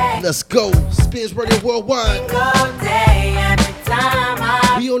 Let's go, Spins Radio Worldwide.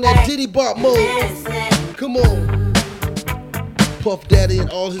 We on that Diddy Bop mode. Come on, Puff Daddy and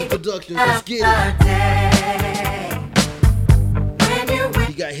all his productions. Let's get it.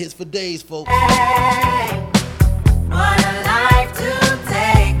 He got hits for days, folks. What a life to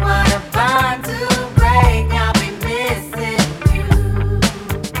take, what a bond to break. I'll be missing you.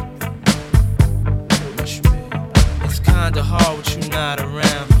 It's kinda hard with you not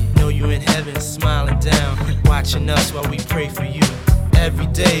around. Know you in heaven smiling down, watching us while we pray for you. Every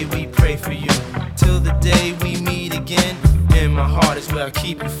day we pray for you, till the day we meet again. In my heart is where I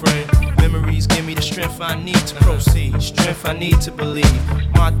keep you, friend. Memories give me the strength I need to proceed, strength I need to believe.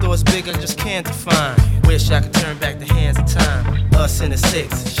 My thoughts big, I just can't define. Wish I could turn back the hands of time. Us in the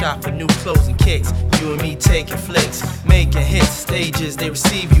six, shop for new clothes and kicks. You and me taking flicks, making hits, stages they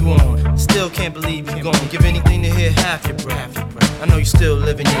receive you on. Still can't believe you're gone. Give anything to hear half your breath. I know you're still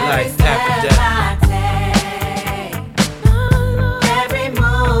living your life after death. Every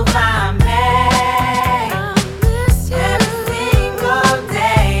move I make, every single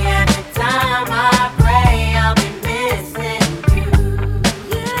day, every time I pray, I'll be missing you.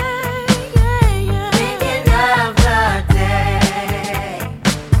 Thinking of the day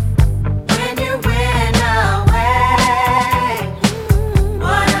when you went away.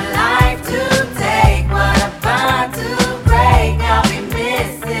 What a life to take, what a bond to break. I'll be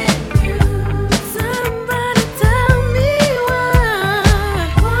missing you. Somebody tell me why.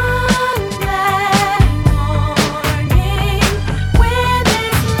 One black morning when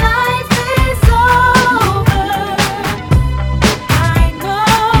this life is over, I know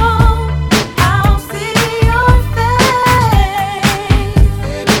I'll see your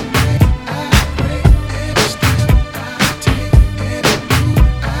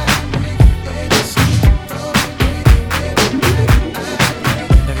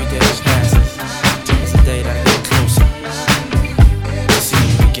Every day that passes is a day that I get closer to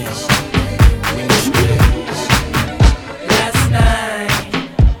seeing you again. We miss you there. Last night,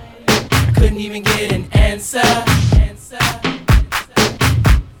 I couldn't even get an answer.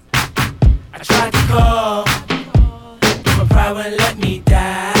 I tried to call, but my pride wouldn't let me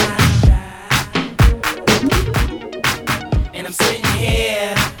die. And I'm sitting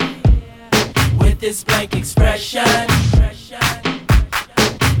here with this blank expression.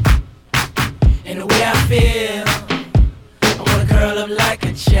 And the way I feel, I wanna curl up like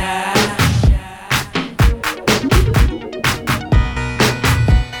a child.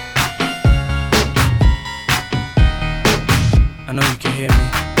 I know you can hear me.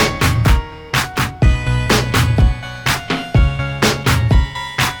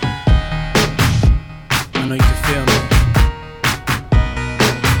 I know you can feel me.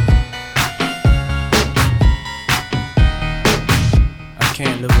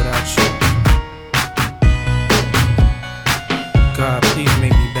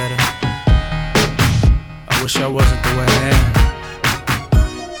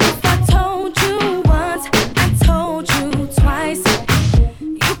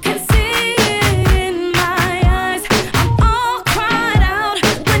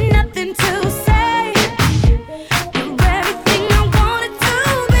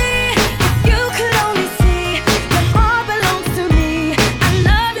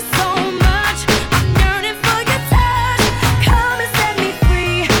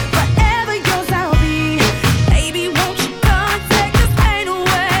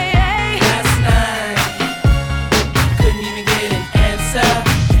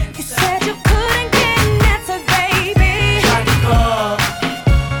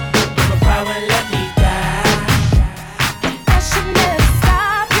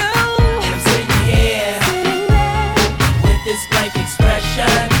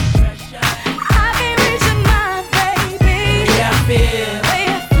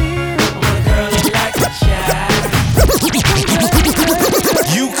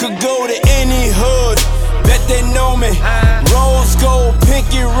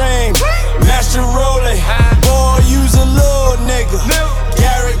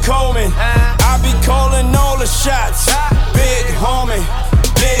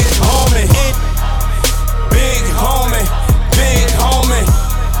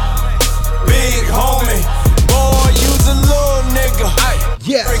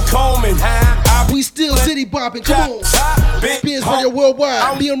 poppin', come on. Spins Radio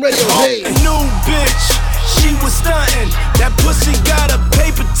Worldwide, BM Radio, hey. New bitch, she was stuntin'. That pussy got a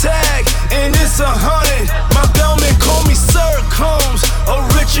paper tag, and it's 100. My bellman call me Sir Combs, or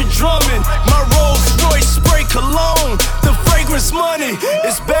Richard Drummond. My Rolls Royce spray cologne, the fragrance money.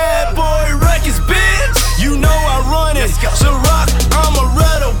 It's Bad Boy Records, bitch. You know I run it. Ciroc, I'm a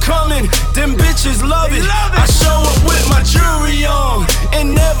Redo coming. Them bitches love it. I show up with my jewelry on,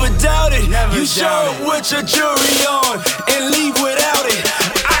 and never doubt it. You show up with your jewelry on, and leave without it.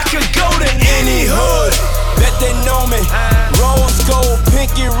 I could go to any hood, bet they know me. Rose gold,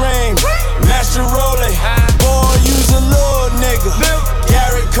 pinky ring, Master Rolling. Boy, you's a little nigga.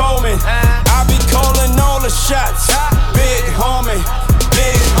 Garrett Coleman, I be calling all the shots. Big homie,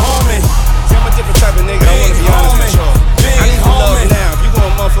 big homie. I'm a different type of nigga. I wanna be honest with y'all. I need some love now. If you gon'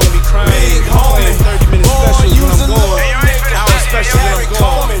 motherfucker be crying, big homie. 30-minute specials when I'm going. Hour special when I'm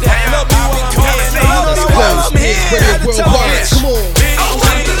going. Love me when I'm going. I'm here to tell you. Come on. I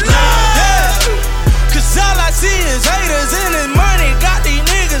want the love, 'cause all I see is haters and his money. Got these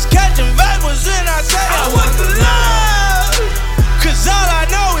niggas catching vipers and I say I want the love, 'cause all I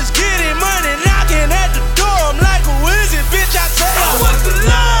know is getting money, knocking at the door. I'm like, who is it, bitch? I tell you I want the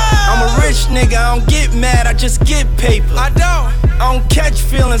love. I'm a rich nigga, I don't get mad, I just get paper. I don't catch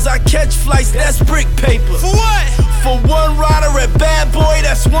feelings, I catch flights, that's brick paper. For what? For one rider at Bad Boy,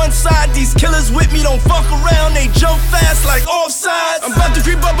 that's one side. These killers with me don't fuck around, they jump fast like offsides. I'm about to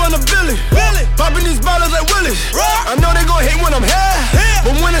creep up on the Billy. Popping these bottles like Willis. I know they gon' hate when I'm here,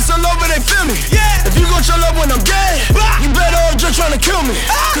 but when it's all over, they feel me. If you gon' chill up when I'm dead, you better off just trying to kill me.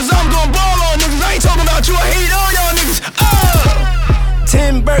 'Cause I'm gon' ball on niggas, I ain't talking about you, I hate all y'all niggas.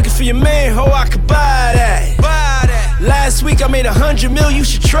 10 burgers for your man, ho, I could buy that. Last week I made 100 mil, you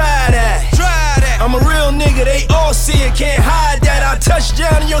should try that. I'm a real nigga, they all see it, can't hide that. I touch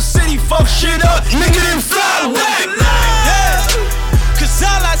down in your city, fuck shit up, nigga then fly away. 'Cause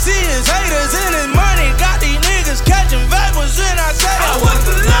all I see is haters and his money. Got these niggas catching vipers and I say I want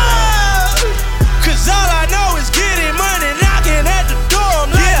the love, 'cause all I know is getting money, knocking at the door.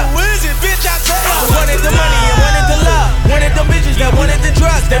 I'm like, who is it, bitch? I tell you I wanted the money and wanted the love. Wanted them bitches that wanted the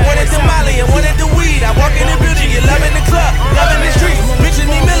drugs, that wanted the molly and wanted the weed. I walk in the building, you loving the club, loving the streets. Bitches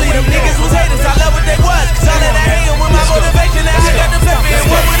need million, them niggas was haters, I love what they was. 'Cause all of that hating with my motivation, now I got the pepper and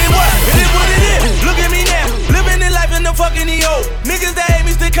what it was. It is what it is. Look at me now, living the life in the fucking EO. Niggas that hate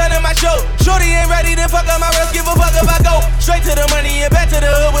me still cutting my show. Shorty ain't ready to fuck up my rest, give a fuck if I go straight to the money and back to the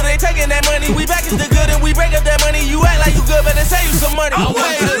hood where they taking that money. We back is the good and we break up that money. You act like you good, better save you some money.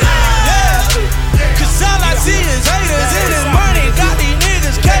 Yeah. 'Cause all I see is haters and his money. Got these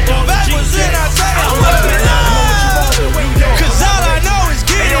niggas catching backwards and I say I want the love, 'cause all I know is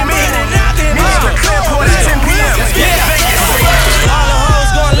getting money, knocking at the door. 10 p.m. All the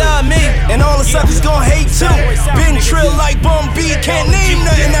hoes gon' love me, and all the suckers gon' hate too. Been trill like Bum B, can't name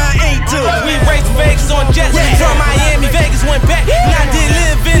nothing I ain't do. We raced Vegas on jets from Miami, Vegas went back, and I did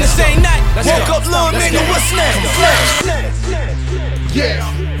live in the same night. Woke up, little nigga, what's next? Yeah.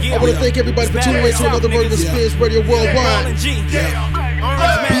 I want to thank everybody for tuning in to another version of Spins Radio Worldwide.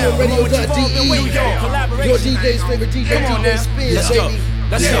 BMRadio.de. Your DJ's favorite DJ, DJ Spins, baby.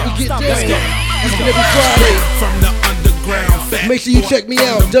 That's how we get down. Each and every Friday. From the underground. Make sure you check me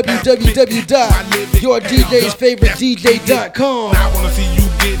out. www.yourdjsfavoritedj.com.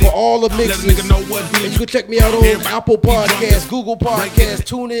 For all the mixes. And you can check me out on Apple Podcasts, Google Podcasts,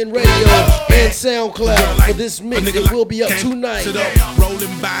 TuneIn Radio, and SoundCloud for this mix that will be up tonight.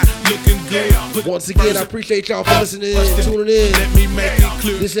 Once again, I appreciate y'all for listening and tuning in.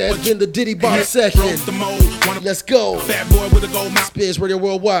 This has been the Diddy Box Session. Let's go. Spins Radio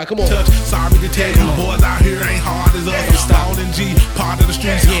Worldwide. Come on. Sorry to tell you, boys out here ain't hard as us. Installing G, part of the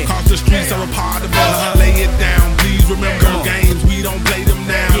streets. Cause the streets are a part of us. Lay it down, please remember games. We don't play them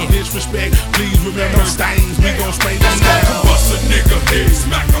now. Disrespect, please remember stains. We gon' spray them down. Bust a nigga head,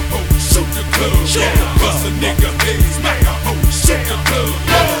 smack a hoe, shoot the club. Bust a nigga head, smack a hoe, shoot the club.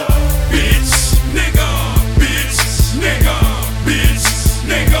 Bitch, nigga, bitch, nigga, bitch,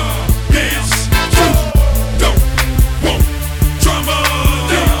 nigga, bitch. Don't want drama.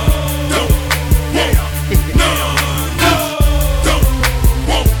 Don't want none. Don't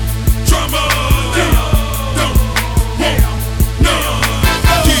want drama. Don't want none.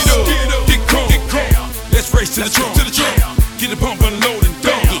 Get up, get crunk. Let's race to the trunk. Get the pump, unload and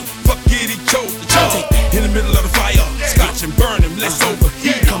dump. Fuck it, he chose the choke. In the middle of the fire, scotch and burn him. Let's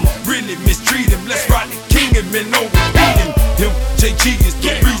overheat him. Really mistreat him. Let's ride the king and men overbeat him. Him, JG is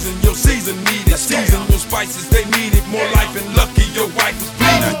the reason your season needed. Season your spices, they needed more life and lucky your wife was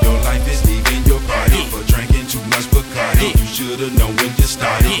bleeding. Now your life is leaving your body for drinking too much Bacardi. You should've known when you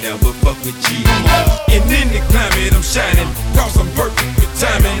started. Never fuck fuck with G. And in the climate I'm shining, cause I'm perfect with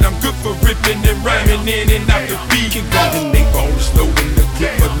timing. I'm good for ripping and rhyming in and out the beat. And going they ballin' slow in the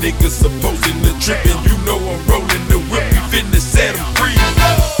clip, but niggas supposing to trippin'. You know I'm rolling the whip, we finna set 'em free.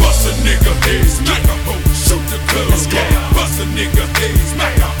 Bust a nigga head, smack a hoe, shoot the club. Bust a nigga head,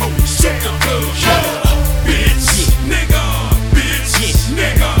 smack a hoe, shoot the club. Bitch, nigga.